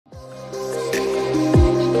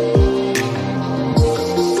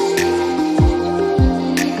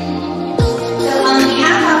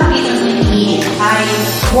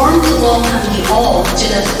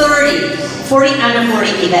the 40 under 40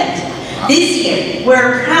 event. This year,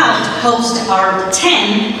 we're proud to host our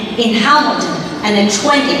 10 in Hamilton and the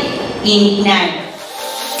 20 in Niagara.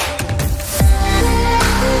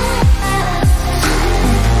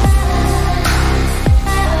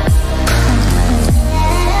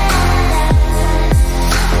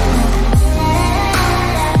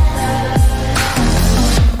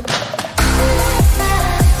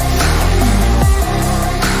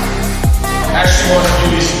 Ashleigh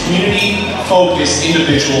Montague is a community-focused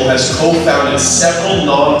individual, has co-founded several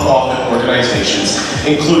non-profit organizations,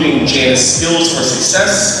 including Janice Skills for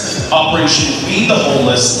Success, Operation Feed the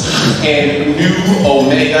Homeless, and New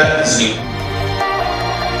Omega Z.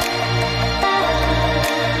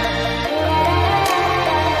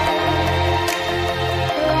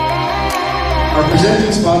 Our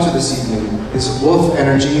presenting sponsor this evening is Wolf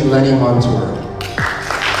Energy Lenny Montour.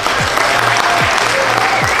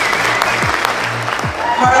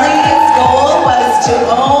 To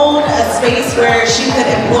own a space where she could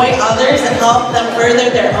employ others and help them further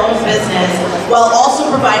their own business while also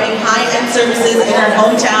providing high-end services in her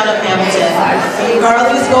hometown of Hamilton.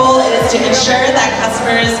 Carly's goal is to ensure that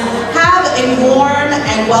customers have a warm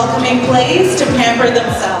and welcoming place to pamper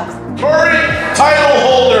themselves. Current title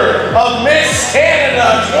holder of Miss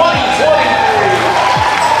Canada 2023,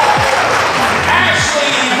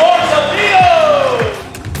 Ashleigh Montague.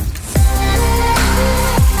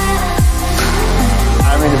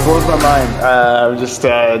 It blows my mind. I'm just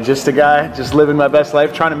a guy, just living my best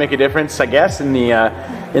life, trying to make a difference, I guess, in the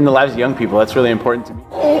lives of young people. That's really important to me.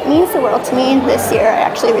 It means the world to me. This year, I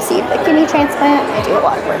actually received a kidney transplant. I do a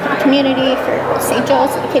lot of work in the community for St.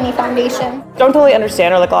 Joe's and the Kidney Foundation. Don't totally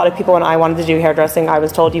understand, or like a lot of people, when I wanted to do hairdressing, I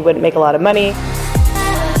was told you wouldn't make a lot of money.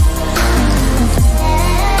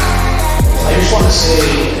 I just want to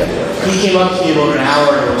say, he came up to me about an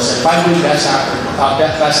hour ago and said, if I do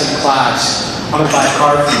best in class, I'm going to buy a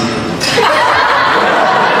car for you.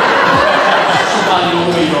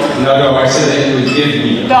 No, I said that you would give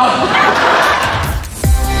me.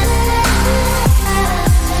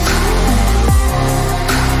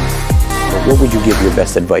 What would you give your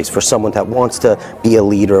best advice for someone that wants to be a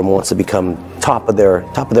leader and wants to become top of their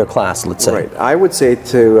class, let's say? Right. I would say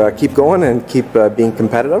to keep going and keep being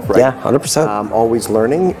competitive, right? Yeah, 100%. Always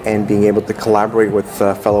learning and being able to collaborate with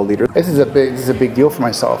fellow leaders. This is a big deal for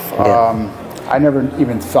myself. Yeah. I never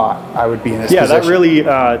even thought I would be in this position. Yeah, that really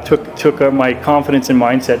took my confidence and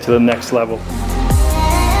mindset to the next level.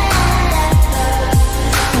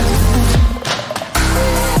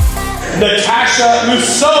 Natasha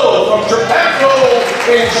Musso from Trepetco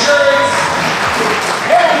Insurance.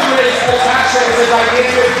 Natasha is a dynamic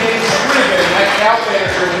and driven account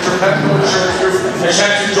manager with Trepetco Insurance Group.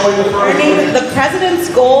 Natasha joined the firm. Earning the President's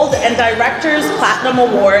Gold and Director's Platinum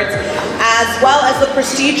Awards, as well as the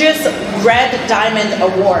prestigious Red Diamond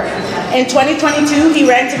Award. In 2022, he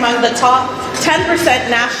ranked among the top 10%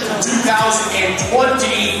 national.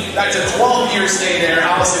 2020, that's a 12-year stay there.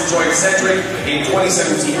 Allison joined Cedric in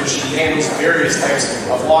 2017, where she handles various types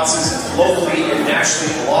of losses locally and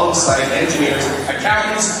nationally alongside engineers,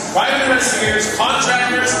 accountants, private investigators,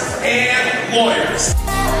 contractors, and lawyers.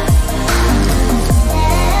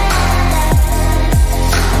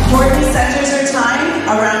 Courtney centers her time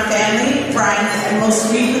around family, friends, and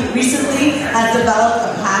most recently has developed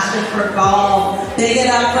a passion for golf. Big it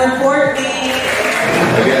up for Courtney.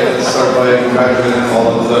 Again, let's start by congratulating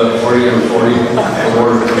all of the 40 under 40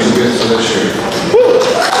 award recipients for this year.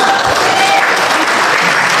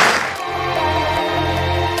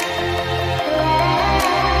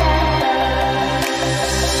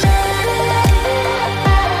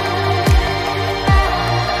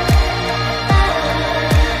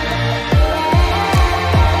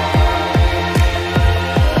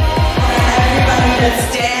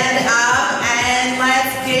 Stand up and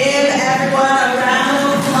let's give everyone a round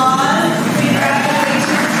of applause.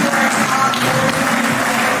 Congratulations to our top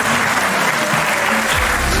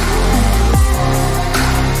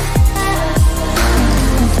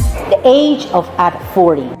The age of at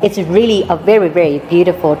 40, it's really a very, very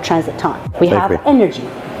beautiful transit time. We have energy,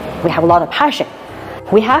 we have a lot of passion,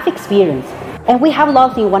 we have experience, and we have a lot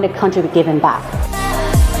of things we want to contribute, giving back.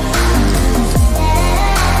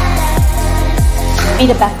 Be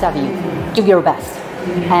the best of you, give your best,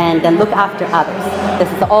 and then look after others. This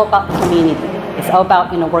is all about the community. It's all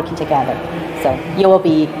about working together. So you will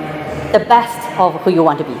be the best of who you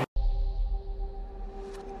want to be.